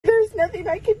nothing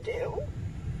I can do.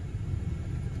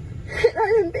 And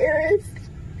I'm embarrassed.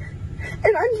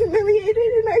 And I'm humiliated,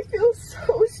 and I feel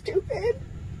so stupid.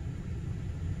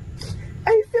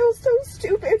 I feel so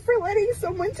stupid for letting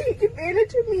someone take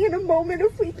advantage of me in a moment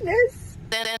of weakness.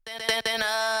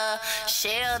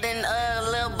 Sheldon,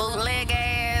 little bootleg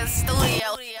ass studio.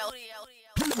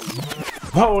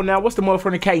 Whoa, now what's the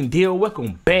motherfucking Kate deal?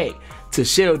 Welcome back to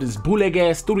Sheldon's bootleg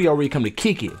ass studio where you come to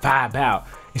kick it, vibe out,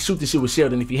 and shoot this shit with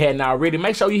Sheldon. If you hadn't already,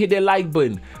 make sure you hit that like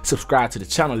button, subscribe to the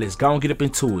channel. Let's go and get up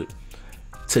into it.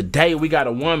 Today we got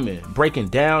a woman breaking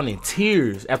down in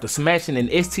tears after smashing an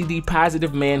STD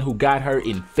positive man who got her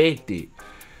infected.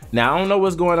 Now I don't know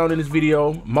what's going on in this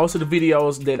video. Most of the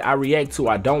videos that I react to,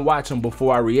 I don't watch them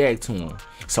before I react to them.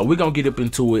 So we're gonna get up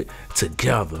into it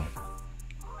together.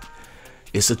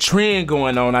 It's a trend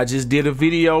going on. I just did a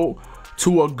video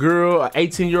to a girl, an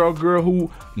 18-year-old girl who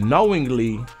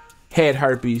knowingly had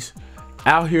herpes,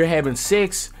 out here having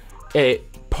sex at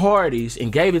parties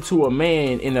and gave it to a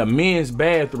man in a men's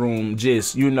bathroom,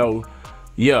 just, you know,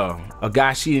 yeah, a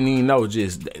guy she didn't even know,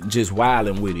 just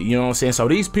wilding with it, you know what I'm saying? So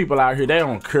these people out here, they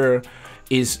don't care.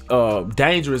 It's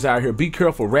dangerous out here. Be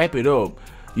careful, wrap it up.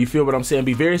 You feel what I'm saying?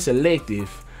 Be very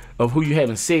selective of who you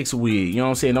having sex with, you know what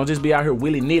I'm saying? Don't just be out here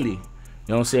willy-nilly.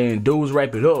 You know what I'm saying? Dudes,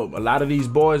 wrap it up. A lot of these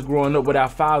boys growing up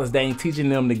without fathers, they ain't teaching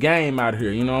them the game out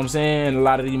here. You know what I'm saying? A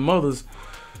lot of these mothers,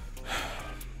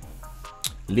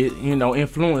 you know,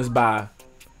 influenced by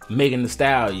Megan Thee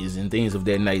Stallions and things of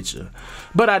that nature.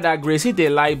 But I digress. Hit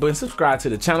that like button, subscribe to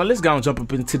the channel. Let's go and jump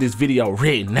up into this video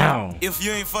right now. If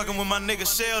you ain't fucking with my nigga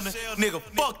Sheldon, nigga,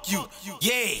 fuck you.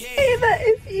 Yeah. Say that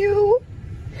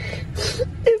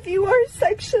if you are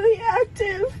sexually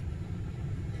active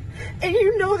and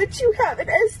you know that you have an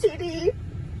STD,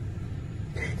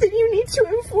 then you need to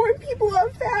inform people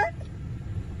of that.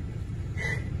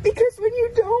 Because when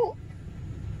you don't,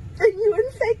 and you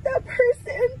infect that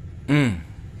person,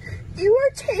 you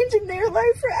are changing their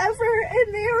life forever,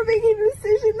 and they are making a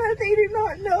decision that they do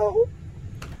not know.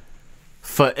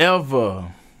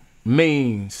 Forever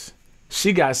means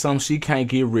she got something she can't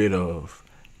get rid of.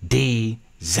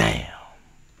 D-Zam.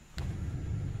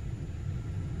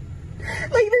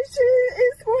 Like, this shit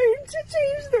is going to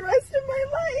change the rest of my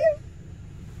life.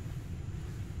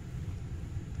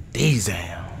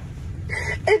 D-Zam.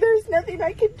 And there's nothing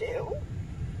I can do.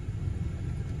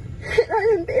 And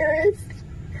I'm embarrassed.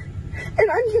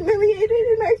 And I'm humiliated,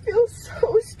 and I feel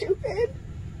so stupid.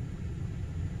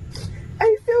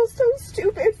 I feel so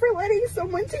stupid for letting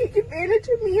someone take advantage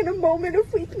of me in a moment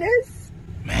of weakness.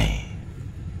 Man.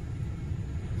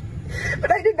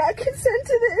 But I did not consent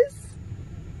to this.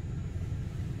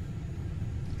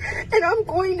 And I'm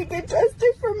going to get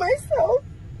justice for myself.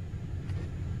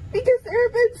 Because there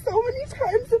have been so many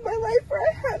times in my life where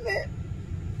I haven't.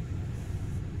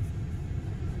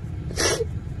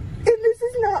 And this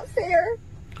is not fair.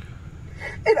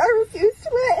 And I refuse to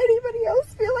let anybody else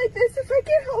feel like this if I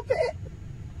can help it.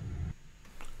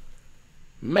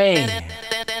 Man.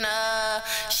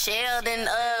 Sheldon,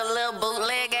 little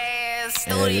bootleg ass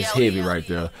studio. And it's heavy right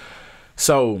there.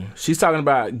 So she's talking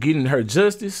about getting her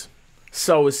justice.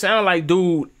 So it sounded like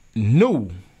dude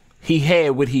knew he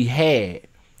had what he had.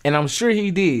 And I'm sure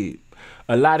he did.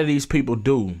 A lot of these people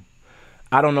do.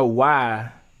 I don't know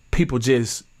why people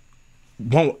just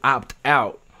won't opt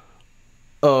out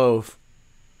of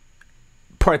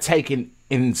partaking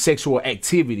in sexual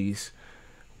activities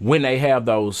when they have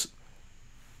those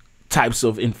types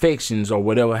of infections or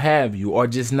whatever have you, or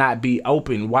just not be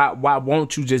open. Why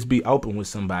won't you just be open with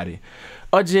somebody,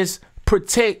 or just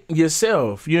protect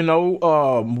yourself? You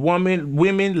know,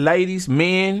 women, ladies,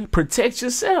 men, protect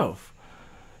yourself.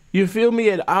 You feel me?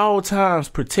 At all times,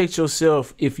 protect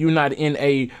yourself if you're not in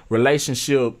a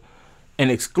relationship, an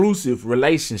exclusive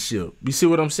relationship. You see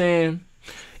what I'm saying?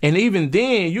 And even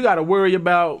then, you got to worry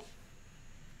about,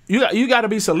 you got to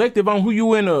be selective on who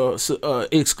you in a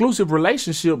exclusive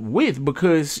relationship with,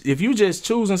 because if you just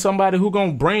choosing somebody who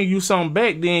gonna bring you something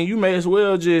back, then you may as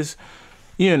well just,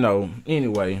 you know,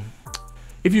 anyway.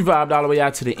 If you vibed all the way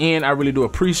out to the end, I really do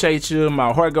appreciate you.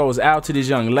 My heart goes out to this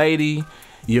young lady.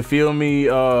 You feel me?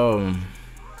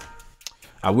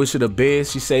 I wish her the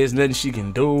best. She says nothing she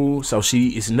can do, so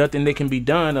it's nothing that can be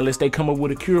done unless they come up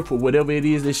with a cure for whatever it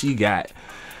is that she got.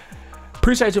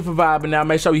 Appreciate you for vibing now.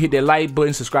 Make sure you hit that like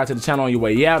button, subscribe to the channel on your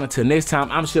way out. Until next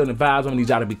time, I'm SheldonVybez. I need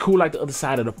y'all to be cool like the other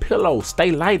side of the pillow.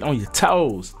 Stay light on your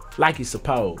toes, like you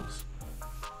supposed.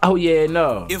 Oh yeah,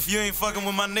 no. If you ain't fucking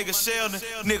with my nigga Sheldon,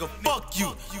 nigga, fuck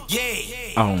you.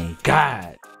 Yeah. On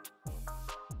God.